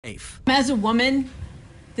As a woman,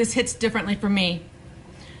 this hits differently for me.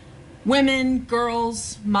 Women,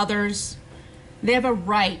 girls, mothers, they have a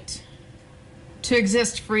right to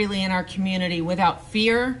exist freely in our community without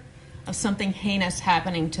fear of something heinous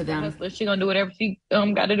happening to them. She's gonna do whatever she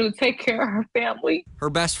got to do to take care of her family. Her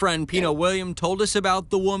best friend, Pina William, told us about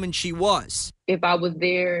the woman she was. If I was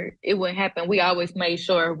there, it wouldn't happen. We always made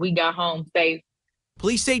sure we got home safe.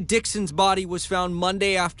 Police say Dixon's body was found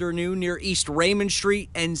Monday afternoon near East Raymond Street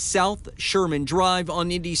and South Sherman Drive on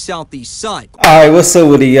Indy's southeast side. Alright, what's up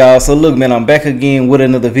with it, y'all? So look, man, I'm back again with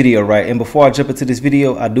another video, right? And before I jump into this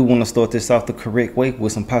video, I do want to start this off the correct way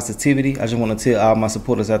with some positivity. I just want to tell all my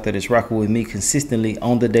supporters out there that's rocking with me consistently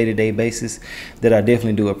on the day-to-day basis that I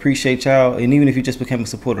definitely do appreciate y'all. And even if you just became a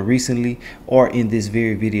supporter recently or in this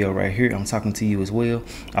very video right here, I'm talking to you as well.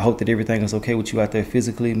 I hope that everything is okay with you out there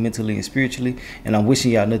physically, mentally, and spiritually. And I'm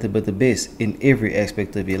wishing y'all nothing but the best in every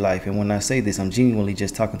aspect of your life. And when I say this, I'm genuinely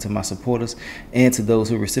just talking to my supporters and to those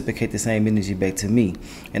who reciprocate the same energy back to me.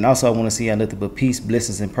 And also, I want to see y'all nothing but peace,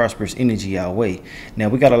 blessings, and prosperous energy our way. Now,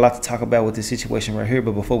 we got a lot to talk about with this situation right here,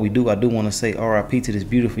 but before we do, I do want to say RIP to this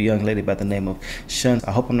beautiful young lady by the name of Shun.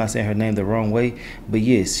 I hope I'm not saying her name the wrong way, but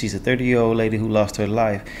yes, she's a 30-year-old lady who lost her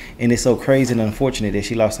life. And it's so crazy and unfortunate that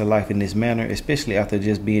she lost her life in this manner, especially after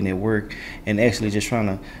just being at work and actually just trying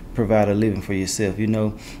to provide a living for yourself. You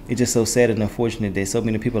know, it's just so sad and unfortunate that so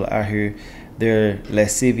many people are out here, they're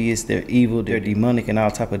lascivious, they're evil, they're demonic, and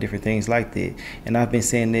all type of different things like that. And I've been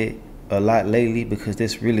saying that a lot lately because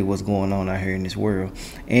that's really what's going on out here in this world.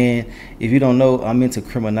 And if you don't know, I'm into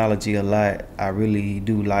criminology a lot. I really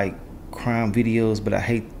do like crime videos, but I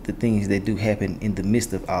hate the things that do happen in the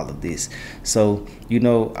midst of all of this. So, you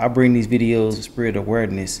know, I bring these videos to spread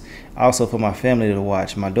awareness, also for my family to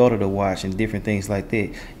watch, my daughter to watch, and different things like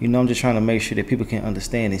that. You know, I'm just trying to make sure that people can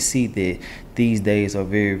understand and see that these days are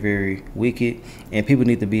very, very wicked, and people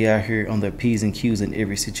need to be out here on their P's and Q's in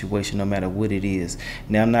every situation, no matter what it is.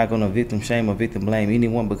 Now, I'm not going to victim shame or victim blame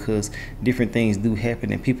anyone because different things do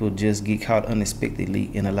happen and people just get caught unexpectedly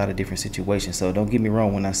in a lot of different situations. So don't get me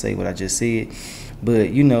wrong when I say what I just said, but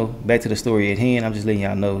you know, back to the story at hand, I'm just letting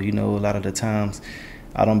y'all know, you know, a lot of the times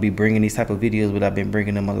I don't be bringing these type of videos, but I've been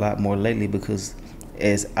bringing them a lot more lately because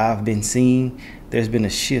as I've been seeing, there's been a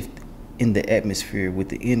shift in the atmosphere with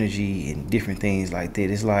the energy and different things like that.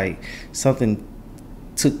 It's like something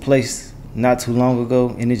took place not too long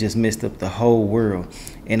ago and it just messed up the whole world.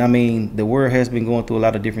 And I mean, the world has been going through a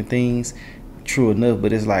lot of different things, true enough,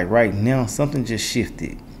 but it's like right now something just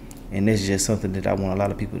shifted. And that's just something that I want a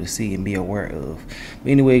lot of people to see and be aware of. But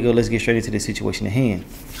anyway, let's get straight into the situation at hand.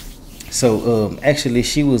 So actually,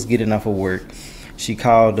 she was getting off of work. She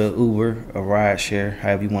called Uber, a ride share,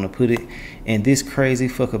 however you want to put it. And this crazy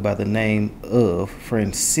fucker by the name of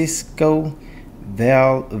Francisco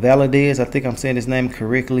Valadez, I think I'm saying his name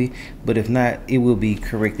correctly, but if not, it will be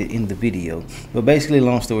corrected in the video. But basically,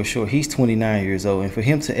 long story short, he's 29 years old, and for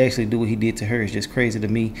him to actually do what he did to her is just crazy to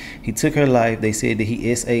me. He took her life. They said that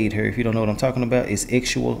he SA'd her. If you don't know what I'm talking about, it's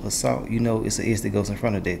sexual assault. You know, it's an S that goes in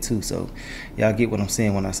front of that too. So y'all get what I'm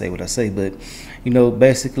saying when I say what I say. But you know,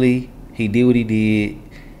 basically, he did what he did,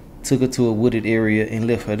 took her to a wooded area and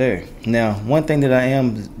left her there. Now, one thing that I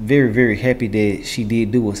am very, very happy that she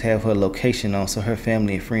did do was have her location on so her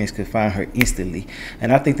family and friends could find her instantly.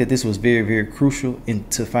 And I think that this was very, very crucial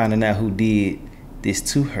into finding out who did this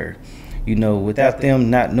to her. You know, without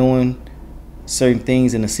them not knowing certain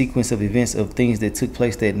things in the sequence of events of things that took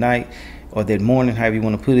place that night or that morning, however you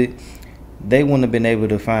want to put it, they wouldn't have been able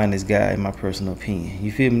to find this guy, in my personal opinion.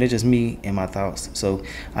 You feel me? That's just me and my thoughts. So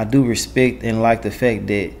I do respect and like the fact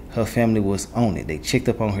that her family was on it. They checked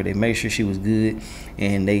up on her. They made sure she was good.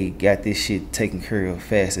 And they got this shit taken care of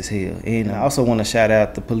fast as hell. And I also want to shout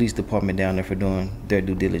out the police department down there for doing their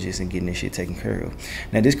due diligence and getting this shit taken care of.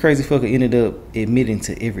 Now, this crazy fucker ended up admitting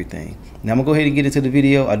to everything. Now, I'm going to go ahead and get into the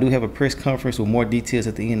video. I do have a press conference with more details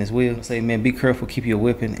at the end as well. Say, man, be careful, keep your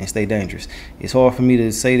weapon, and stay dangerous. It's hard for me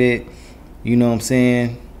to say that. You know what I'm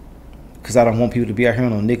saying? Because I don't want people to be out here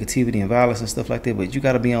on negativity and violence and stuff like that. But you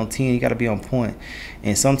got to be on 10. You got to be on point.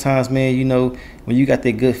 And sometimes, man, you know, when you got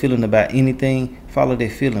that good feeling about anything, follow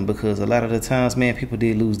that feeling. Because a lot of the times, man, people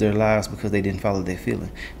did lose their lives because they didn't follow that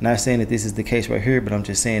feeling. Not saying that this is the case right here, but I'm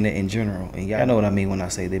just saying that in general. And y'all know what I mean when I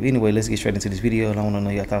say that. But anyway, let's get straight into this video. I want to know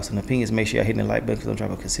your thoughts and opinions. Make sure y'all hitting the like button because I'm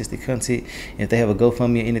dropping consistent content. And if they have a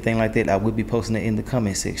GoFundMe or anything like that, I will be posting it in the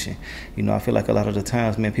comment section. You know, I feel like a lot of the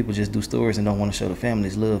times, man, people just do stories and don't want to show the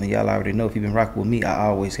families love. And y'all already know if you've been rocking with me, I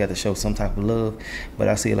always got to show some type of love. But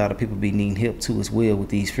I see a lot of people be needing help too as well with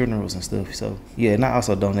these funerals and stuff. So yeah, and I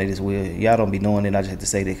also donate as well. Y'all don't be knowing morning. I just have to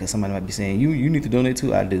say that because somebody might be saying, you need to donate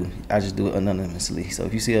too. I do. I just do it anonymously. So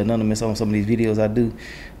if you see anonymous on some of these videos I do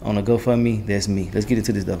on a GoFundMe, that's me. Let's get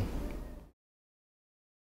into this though.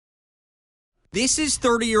 This is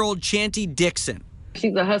 30-year-old Chanty Dixon.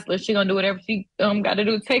 She's a hustler. She's gonna do whatever she got to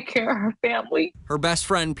do to take care of her family. Her best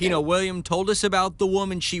friend, Pino William, told us about the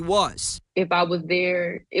woman she was. If I was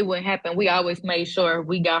there, it wouldn't happen. We always made sure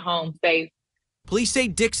we got home safe. Police say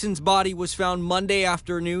Dixon's body was found Monday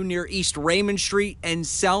afternoon near East Raymond Street and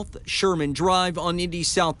South Sherman Drive on Indy's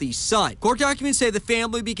southeast side. Court documents say the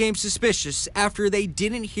family became suspicious after they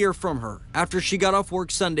didn't hear from her after she got off work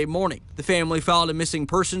Sunday morning. The family filed a missing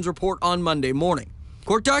persons report on Monday morning.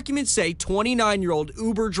 Court documents say 29-year-old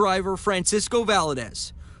Uber driver Francisco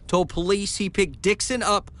Valadez told police he picked Dixon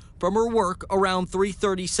up from her work around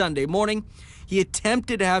 3:30 Sunday morning. He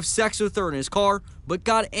attempted to have sex with her in his car, but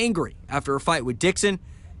got angry after a fight with Dixon,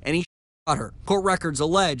 and he shot her. Court records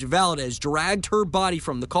allege Valadez dragged her body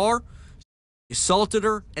from the car, assaulted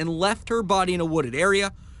her, and left her body in a wooded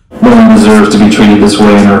area. No one deserves to be treated this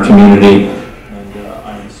way in our community. And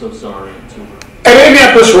I am so sorry to her. An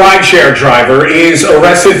Indianapolis rideshare driver is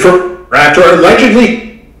arrested after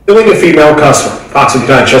allegedly killing a female customer. Fox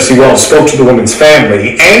 59 Jesse Wells spoke to the woman's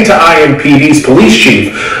family and to IMPD's police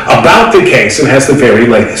chief about the case and has the very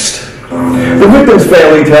latest. The victim's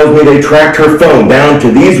family tells me they tracked her phone down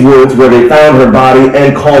to these woods where they found her body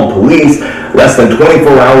and called police. Less than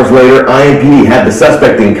 24 hours later, IMPD had the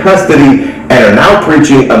suspect in custody and are now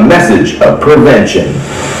preaching a message of prevention.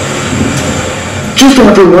 Just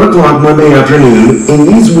after 1 o'clock Monday afternoon, in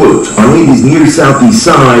these woods on Indy's near southeast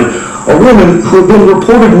side, a woman who had been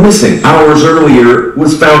reported missing hours earlier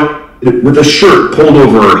was found with a shirt pulled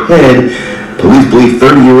over her head. Police believe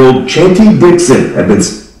 30-year-old Chanty Dixon had been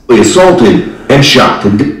assaulted and shot to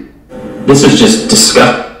death. This is just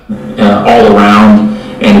disgusting all around,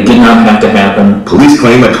 and it did not have to happen. Police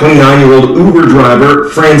claim a 29-year-old Uber driver,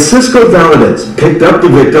 Francisco Valadez, picked up the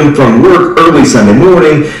victim from work early Sunday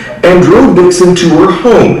morning and drove Dixon to her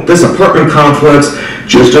home at this apartment complex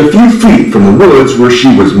just a few feet from the woods where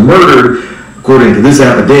she was murdered. According to this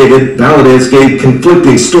affidavit, Valadez gave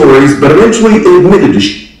conflicting stories, but eventually admitted to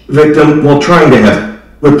shooting the victim while trying to have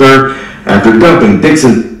with her. After dumping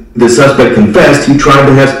Dixon, the suspect confessed he tried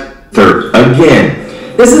to have her again.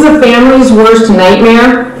 This is a family's worst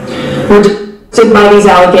nightmare. We're disgusted by these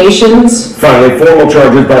allegations. Finally, formal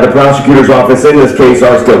charges by the prosecutor's office in this case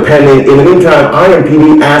are still pending. In the meantime,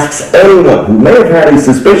 IMPD asks anyone who may have had a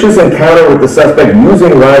suspicious encounter with the suspect using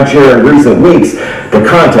rideshare in recent weeks to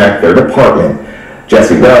contact their department.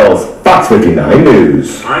 Jesse Wells, Fox 59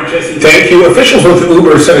 News. All right, Jesse. Thank you. Officials with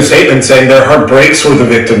Uber sent a statement saying their heart breaks for the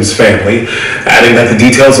victim's family, adding that the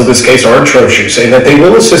details of this case are atrocious and that they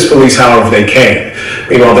will assist police however they can.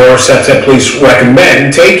 Meanwhile, there are steps that police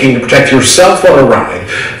recommend taking to protect yourself on a ride.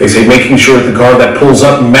 They say making sure that the car that pulls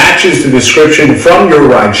up matches the description from your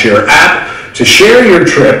rideshare app, to share your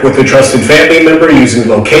trip with a trusted family member using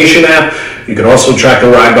the location app. You can also track the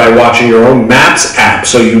ride by watching your own Maps app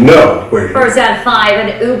so you know where you're. First at 5,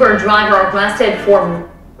 an Uber driver arrested for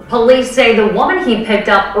police say the woman he picked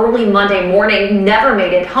up early Monday morning never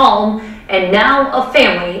made it home, and now a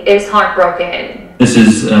family is heartbroken. This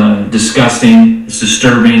is disgusting, it's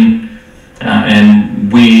disturbing,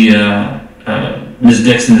 and we, Ms.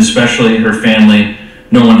 Dixon especially, her family,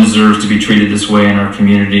 no one deserves to be treated this way in our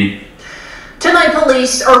community. Tonight,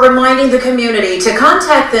 police are reminding the community to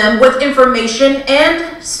contact them with information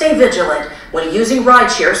and stay vigilant when using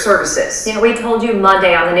rideshare services. Yeah, we told you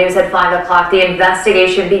Monday on the news at 5 o'clock the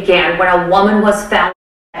investigation began when a woman was found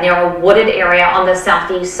near a wooded area on the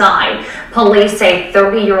southeast side. Police say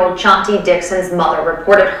 30-year-old Chanty Dixon's mother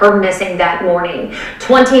reported her missing that morning.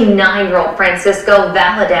 29-year-old Francisco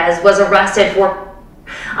Valadez was arrested for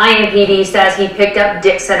IMPD says he picked up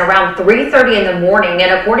Dixon around 3:30 in the morning,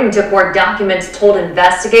 and according to court documents told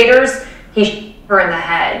investigators, he shot her in the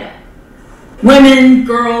head. Women,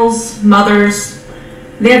 girls, mothers,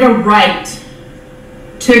 they have a right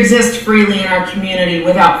to exist freely in our community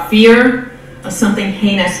without fear of something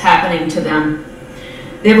heinous happening to them.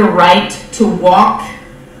 They have a right to walk,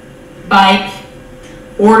 bike,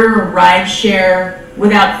 order a ride share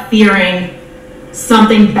without fearing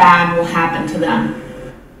something bad will happen to them.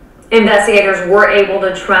 Investigators were able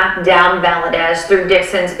to track down Valadez through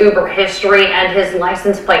Dixon's Uber history and his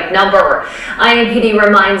license plate number. IMPD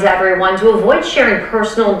reminds everyone to avoid sharing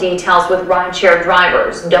personal details with rideshare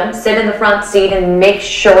drivers. Don't sit in the front seat, and make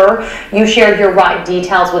sure you share your ride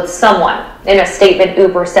details with someone. In a statement,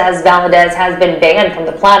 Uber says Valadez has been banned from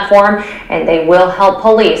the platform and they will help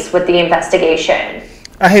police with the investigation.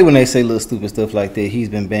 I hate when they say little stupid stuff like that. He's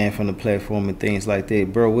been banned from the platform and things like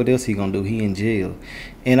that. Bro, what else he gonna do? He in jail.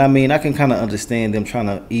 And I mean, I can kind of understand them trying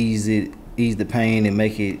to ease the pain and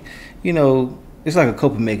make it, you know, it's like a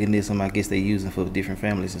coping mechanism I guess they're using for different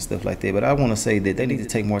families and stuff like that. But I want to say that they need to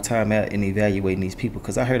take more time out in evaluating these people,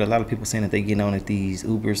 because I heard a lot of people saying that they get on at these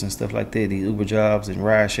Ubers and stuff like that, these Uber jobs and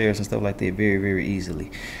ride shares and stuff like that very, very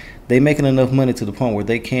easily. They making enough money to the point where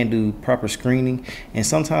they can do proper screening, and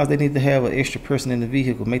sometimes they need to have an extra person in the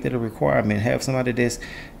vehicle. Make that a requirement. Have somebody that's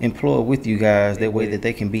employed with you guys, that way that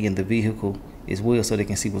they can be in the vehicle as well, so they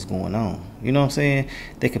can see what's going on. You know what I'm saying?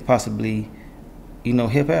 They could possibly, you know,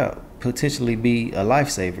 help out, potentially be a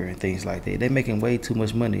lifesaver and things like that. They're making way too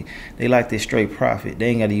much money. They like this straight profit.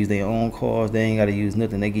 They ain't got to use their own cars. They ain't got to use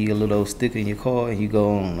nothing. They give you a little sticker in your car and you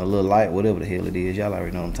go on a little light, whatever the hell it is. Y'all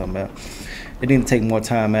already know what I'm talking about. They need to take more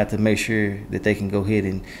time out to make sure that they can go ahead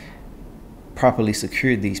and properly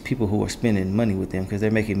secure these people who are spending money with them, because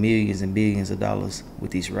they're making millions and billions of dollars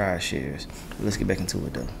with these ride shares. Let's get back into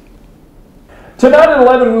it though. Tonight at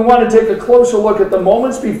 11, we want to take a closer look at the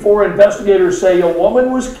moments before investigators say a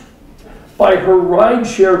woman was killed by her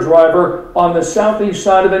rideshare driver on the southeast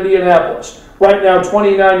side of Indianapolis. Right now,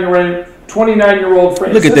 29-year-old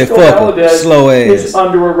Francisco Valadez is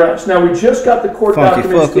under arrest. Now, we just got the court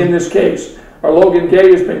documents in this case. Our Logan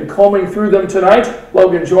Gay has been combing through them tonight.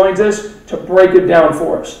 Logan joins us to break it down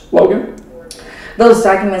for us. Logan? Those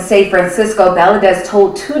documents say Francisco Valadez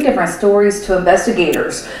told two different stories to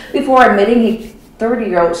investigators before admitting he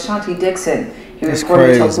 30-year-old Shanti Dixon. He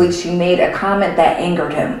reported to police she made a comment that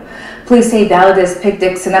angered him. Police say Valadez picked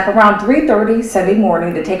Dixon up around 3:30 Sunday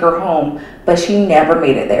morning to take her home, but she never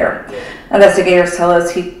made it there. Investigators tell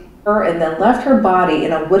us he took her and then left her body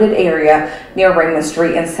in a wooded area near Raymond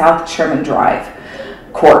Street and South Sherman Drive.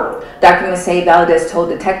 Court. Documents say Valadez told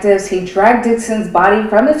detectives he dragged Dixon's body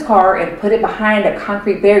from his car and put it behind a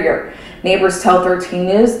concrete barrier. Neighbors tell 13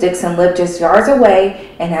 News Dixon lived just yards away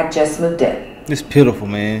and had just moved in. It's pitiful,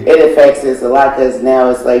 man. It affects us a lot because now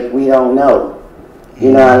it's like we don't know.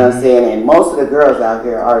 You know what I'm saying? And most of the girls out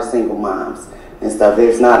here are single moms and stuff.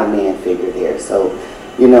 There's not a man figure there. So,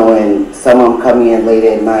 you know, and some of them come in late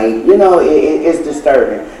at night. You know, it's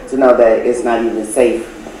disturbing to know that it's not even safe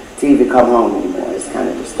to even come home anymore. It's kind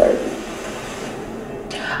of disturbing.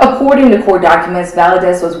 According to court documents,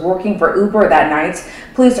 Valadez was working for Uber that night.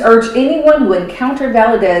 Police urge anyone who encountered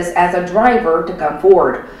Valadez as a driver to come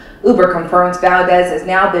forward. Uber confirms Valadez has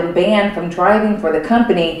now been banned from driving for the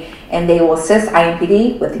company, and they will assist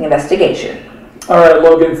IMPD with the investigation. All right,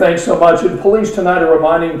 Logan, thanks so much. And police tonight are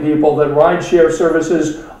reminding people that rideshare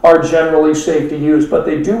services are generally safe to use, but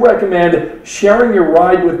they do recommend sharing your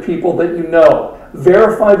ride with people that you know.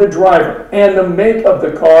 Verify the driver and the make of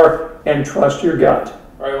the car, and trust your gut.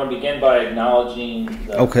 All right, I want to begin by acknowledging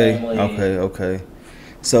the family. Okay.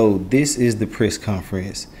 So this is the press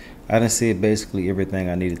conference. I done said basically everything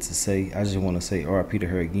I needed to say. I just want to say RIP to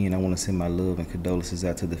her again. I want to send my love and condolences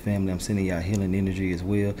out to the family. I'm sending y'all healing energy as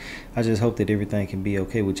well. I just hope that everything can be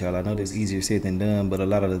okay with y'all. I know that's easier said than done, but a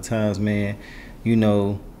lot of the times, man, you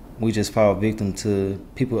know, we just fall victim to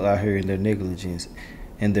people out here in their negligence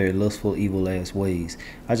and their lustful, evil ass ways.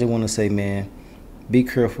 I just want to say, man, be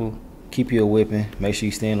careful. Keep your weapon. Make sure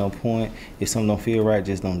you stand on point. If something don't feel right,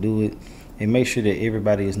 just don't do it. And make sure that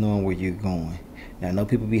everybody is knowing where you're going. Now, I know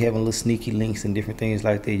people be having little sneaky links and different things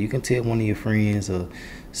like that. You can tell one of your friends or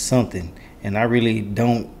something. And I really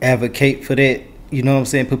don't advocate for that. You know what I'm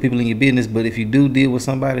saying? Put people in your business. But if you do deal with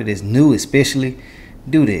somebody that's new, especially,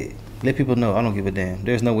 do that. Let people know. I don't give a damn.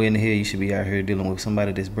 There's no way in the hell you should be out here dealing with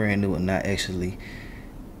somebody that's brand new and not actually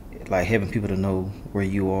like having people to know where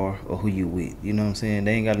you are or who you with. You know what I'm saying?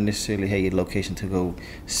 They ain't got to necessarily have your location to go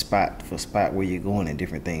spot for spot where you're going and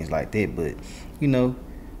different things like that. But, you know,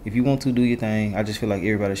 if you want to do your thing, I just feel like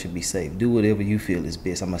everybody should be safe. Do whatever you feel is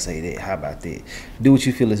best. I'm going to say that. How about that? Do what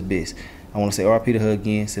you feel is best. I want to say RIP to her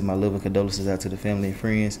again. Send my love and condolences out to the family and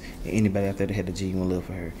friends and anybody out there that had the genuine love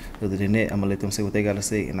for her. Other than that, I'm going to let them say what they got to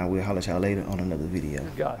say, and I will holler at y'all later on another video.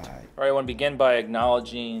 All right, I want to begin by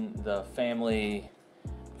acknowledging the family,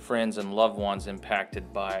 friends, and loved ones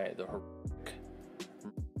impacted by the horrific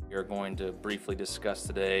we are going to briefly discuss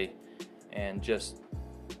today. And just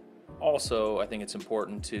also, I think it's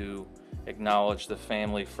important to acknowledge the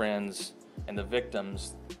family, friends, and the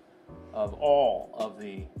victims of all of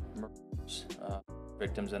the murders,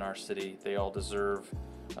 victims in our city. They all deserve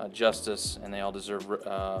justice, and they all deserve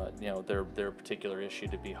you know, their particular issue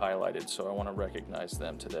to be highlighted. So I want to recognize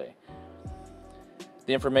them today.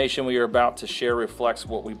 The information we are about to share reflects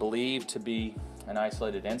what we believe to be an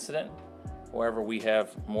isolated incident. However, we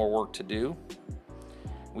have more work to do.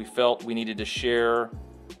 We felt we needed to share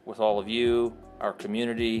with all of you our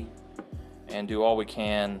community and do all we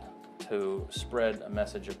can to spread a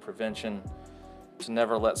message of prevention, to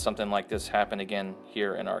never let something like this happen again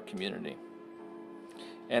here in our community.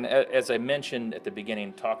 And as I mentioned at the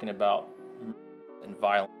beginning, talking about and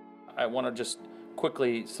violence, I want to just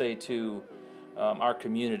quickly say to our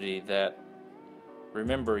community that,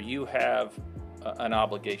 remember, you have an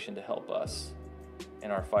obligation to help us in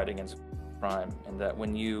our fight against crime, and that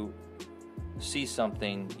when you see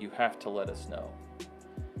something, you have to let us know.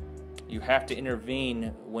 You have to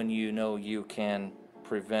intervene when you know you can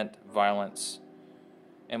prevent violence,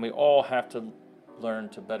 and we all have to learn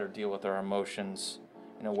to better deal with our emotions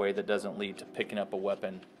in a way that doesn't lead to picking up a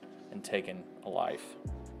weapon and taking a life.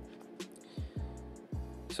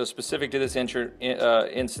 So specific to this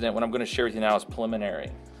incident, what I'm going to share with you now is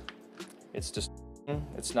preliminary.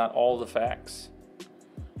 It's not all the facts,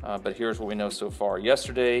 but here's what we know so far.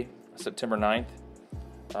 Yesterday, September 9th,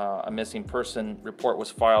 a missing person report was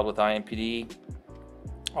filed with IMPD.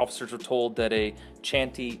 Officers were told that a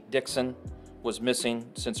Chanty Dixon was missing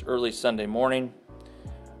since early Sunday morning.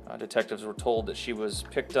 Detectives were told that she was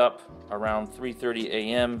picked up around 3:30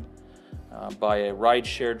 a.m. By a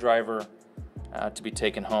rideshare driver to be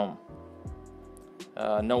taken home.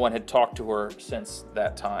 No one had talked to her since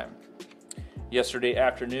that time. Yesterday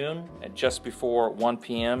afternoon, at just before 1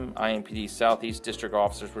 p.m., IMPD Southeast District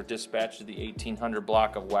officers were dispatched to the 1800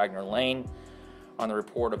 block of Wagner Lane on the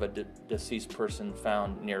report of a deceased person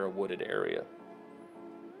found near a wooded area.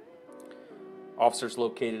 Officers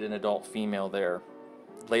located an adult female there,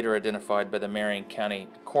 later identified by the Marion County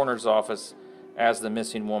Coroner's Office as the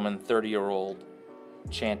missing woman, 30-year-old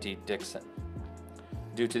Chanty Dixon.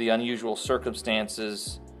 Due to the unusual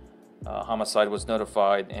circumstances, homicide was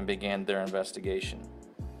notified and began their investigation.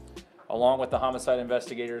 Along with the homicide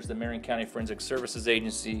investigators, the Marion County Forensic Services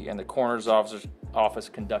Agency and the Coroner's Office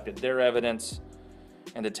conducted their evidence,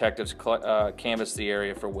 and detectives canvassed the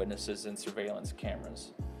area for witnesses and surveillance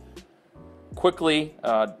cameras. Quickly,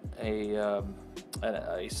 a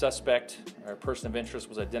suspect, or a person of interest,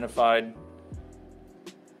 was identified.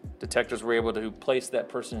 Detectives were able to place that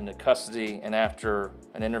person into custody, and after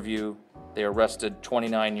an interview, they arrested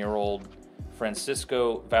 29-year-old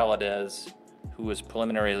Francisco Valadez, who was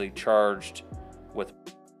preliminarily charged with.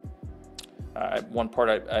 One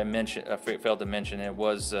part I failed to mention, it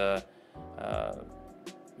was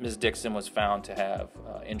Ms. Dixon was found to have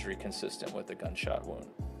injury consistent with a gunshot wound.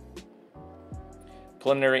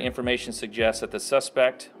 Preliminary information suggests that the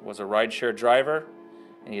suspect was a rideshare driver,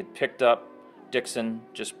 and he had picked up Dixon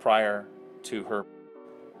just prior to her.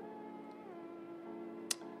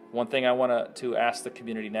 One thing I want to ask the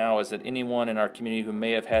community now is that anyone in our community who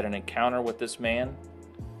may have had an encounter with this man,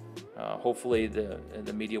 hopefully the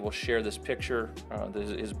media will share this picture,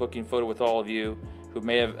 his booking photo with all of you, who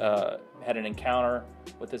may have had an encounter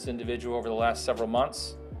with this individual over the last several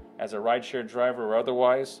months as a rideshare driver or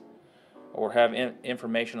otherwise, or have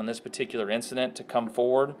information on this particular incident, to come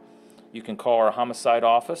forward. You can call our homicide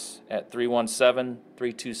office at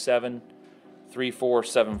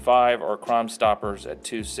 317-327-3475 or Crime Stoppers at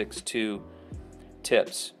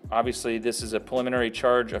 262-TIPS. Obviously, this is a preliminary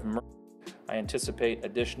charge of murder. I anticipate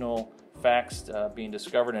additional facts being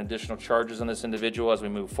discovered and additional charges on this individual as we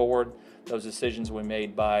move forward. Those decisions will be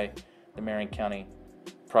made by the Marion County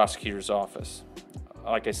Prosecutor's Office.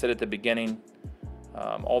 Like I said at the beginning,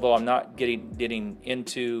 although I'm not getting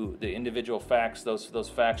into the individual facts, those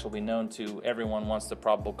facts will be known to everyone once the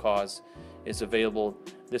probable cause is available.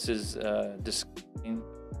 This is disgusting,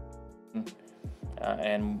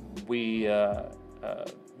 and we,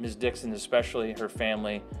 Ms. Dixon especially, her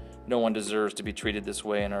family, no one deserves to be treated this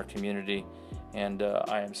way in our community, and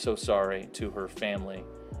I am so sorry to her family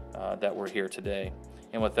that we're here today.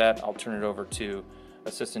 And with that, I'll turn it over to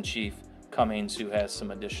Assistant Chief Cummings, who has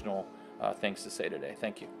some additional things to say today.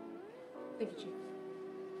 Thank you. Thank you, Chief.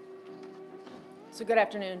 So good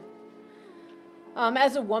afternoon.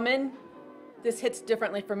 As a woman, this hits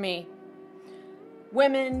differently for me.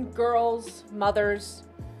 Women, girls, mothers,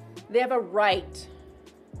 they have a right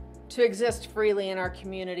to exist freely in our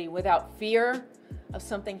community without fear of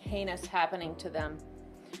something heinous happening to them.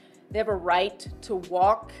 They have a right to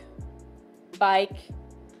walk, bike,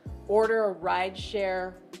 order a ride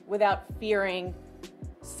share without fearing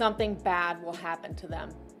something bad will happen to them.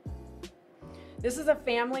 This is a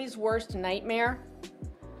family's worst nightmare,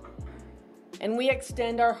 and we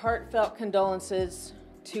extend our heartfelt condolences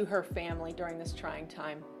to her family during this trying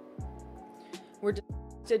time. We're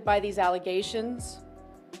disgusted by these allegations.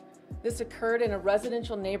 This occurred in a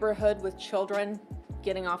residential neighborhood with children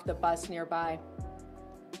getting off the bus nearby.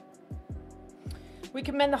 We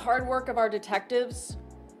commend the hard work of our detectives.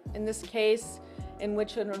 In this case, in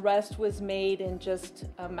which an arrest was made in just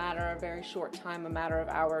a very short time, a matter of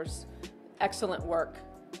hours. Excellent work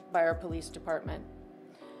by our police department.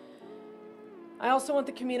 I also want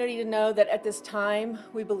the community to know that at this time,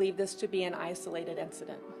 we believe this to be an isolated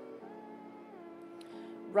incident.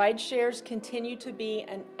 Ride shares continue to be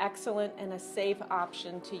an excellent and a safe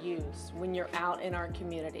option to use when you're out in our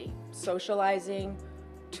community. Socializing,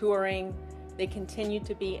 touring, they continue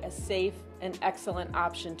to be a safe and excellent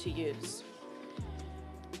option to use.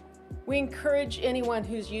 We encourage anyone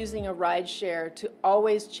who's using a ride share to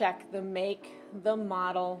always check the make, the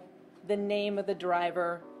model, the name of the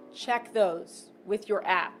driver. Check those with your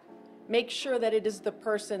app. Make sure that it is the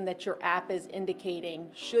person that your app is indicating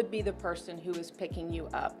should be the person who is picking you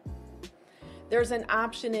up. There's an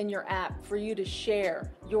option in your app for you to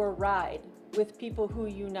share your ride with people who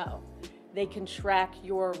you know. They can track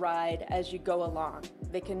your ride as you go along.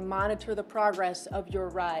 They can monitor the progress of your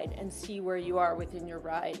ride and see where you are within your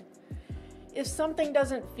ride. If something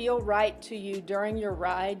doesn't feel right to you during your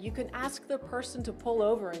ride, you can ask the person to pull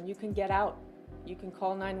over and you can get out. You can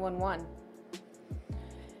call 911.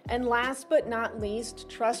 And last but not least,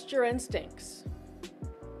 trust your instincts.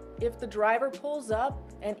 If the driver pulls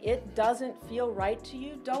up and it doesn't feel right to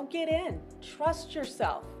you, don't get in. Trust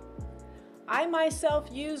yourself. I myself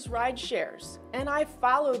use ride shares and I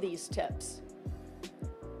follow these tips.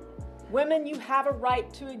 Women, you have a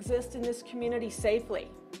right to exist in this community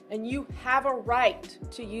safely, and you have a right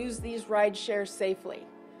to use these ride shares safely.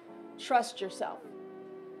 Trust yourself.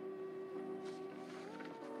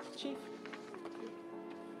 Chief?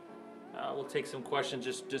 We'll take some questions.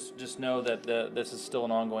 Just know that this is still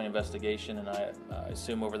an ongoing investigation, and I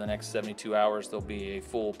assume over the next 72 hours there'll be a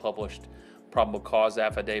full published probable cause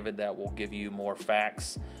affidavit that will give you more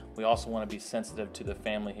facts. We also want to be sensitive to the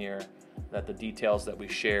family here that the details that we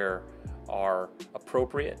share are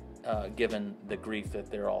appropriate given the grief that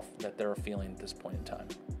they're feeling at this point in time.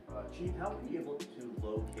 Chief, how were you able to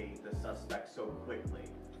locate the suspect so quickly?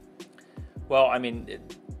 Well, I mean,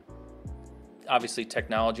 obviously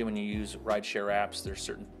technology, when you use rideshare apps, there's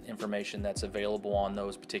certain information that's available on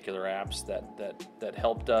those particular apps that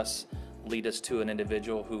helped us lead us to an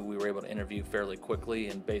individual who we were able to interview fairly quickly,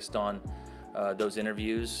 and based on those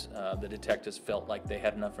interviews, the detectives felt like they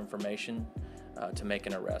had enough information to make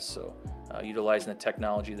an arrest. So utilizing the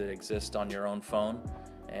technology that exists on your own phone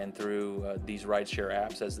and through these rideshare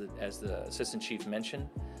apps, as the assistant chief mentioned,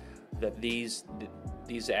 that these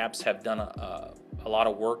apps have done a lot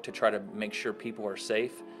of work to try to make sure people are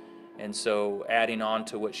safe. And so adding on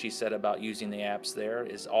to what she said about using the apps there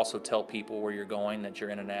is also tell people where you're going, that you're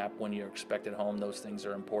in an app, when you're expected home. Those things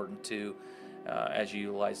are important too as you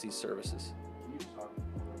utilize these services. Can you just talk a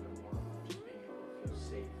little bit more about just being able to feel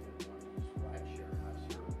safe and want to use rideshare apps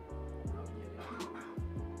here?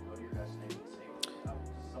 Go to your destination safely.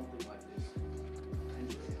 Something like this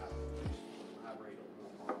potentially happen. Just elaborate a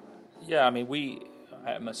little more on that. Yeah, I mean,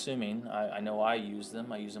 I'm assuming, I know I use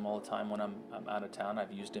them. I use them all the time when I'm out of town.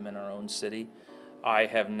 I've used them in our own city. I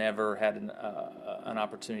have never had an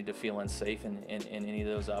opportunity to feel unsafe in any of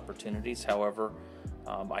those opportunities. However,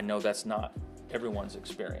 I know that's not everyone's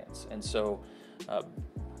experience. And so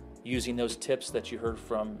using those tips that you heard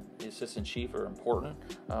from the assistant chief are important.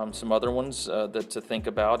 Some other ones that to think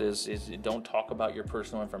about is don't talk about your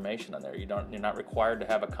personal information on there. You're not required to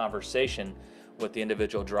have a conversation with the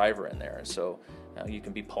individual driver in there. So you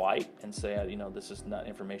can be polite and say, this is not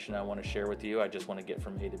information I want to share with you. I just want to get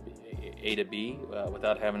from A to B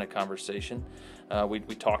without having a conversation. We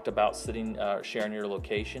talked about sharing your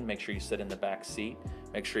location. Make sure you sit in the back seat.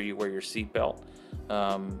 Make sure you wear your seatbelt.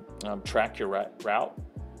 Track your route.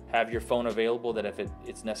 Have your phone available, that if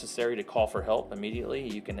it's necessary to call for help immediately,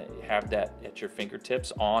 you can have that at your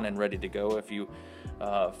fingertips, on and ready to go if you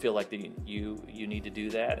feel like you need to do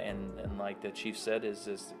that. And like the chief said,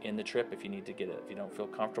 is in the trip if you need to get it. If you don't feel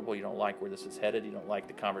comfortable, you don't like where this is headed, you don't like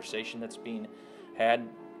the conversation that's being had,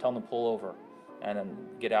 tell them to pull over and then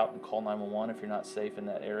get out and call 911 if you're not safe in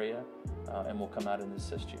that area, and we'll come out and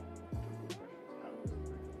assist you.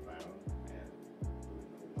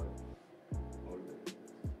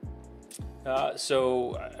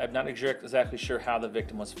 So I'm not exactly sure how the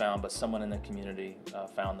victim was found, but someone in the community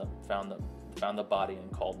found the body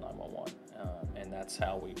and called 911, and that's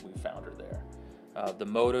how we found her there. The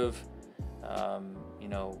motive,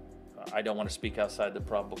 I don't want to speak outside the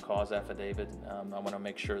probable cause affidavit. I want to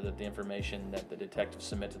make sure that the information that the detectives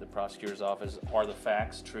submit to the prosecutor's office are the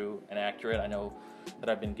facts, true and accurate. I know that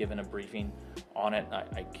I've been given a briefing on it.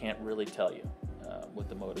 I can't really tell you what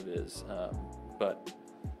the motive is, but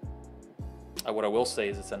what I will say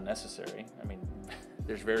is it's unnecessary. I mean,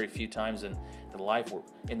 there's very few times in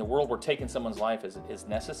the world where taking someone's life is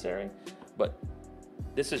necessary, but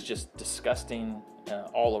this is just disgusting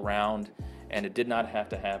all around, and it did not have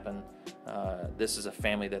to happen. This is a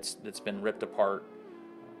family that's been ripped apart.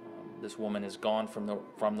 This woman is gone from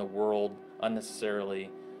the world unnecessarily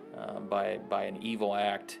by an evil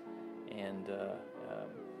act, and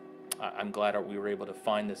I'm glad we were able to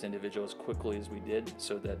find this individual as quickly as we did,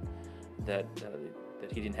 so that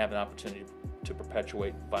he didn't have an opportunity to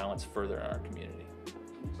perpetuate violence further in our community.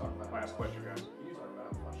 Last question, guys. Can you talk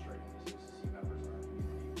about how frustrating this is to see members in our community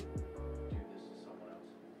do this to someone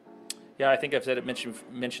else? Yeah, I think I've said it,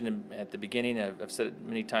 mentioned at the beginning. I've said it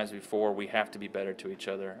many times before. We have to be better to each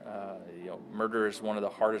other. Murder is one of the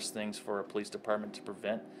hardest things for a police department to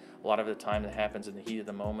prevent. A lot of the time, it happens in the heat of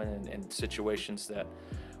the moment and situations that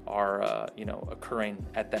are occurring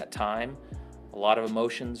at that time. A lot of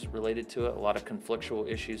emotions related to it, a lot of conflictual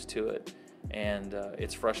issues to it, and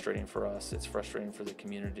it's frustrating for us. It's frustrating for the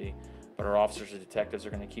community. But our officers and detectives are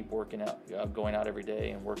going to keep working out, going out every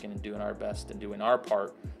day and working and doing our best and doing our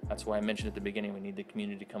part. That's why I mentioned at the beginning we need the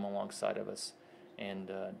community to come alongside of us and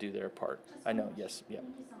do their part. I know, yes, yeah.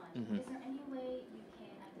 Thank you so much. Mm-hmm. Is there any way you can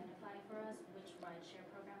identify for us which rideshare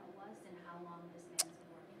program it was and how long this man has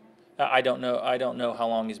been working there? I don't know. I don't know how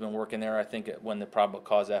long he's been working there. I think when the probable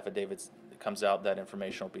cause affidavit comes out, that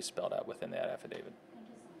information will be spelled out within that affidavit. Thank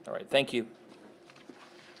you so much. All right. Thank you.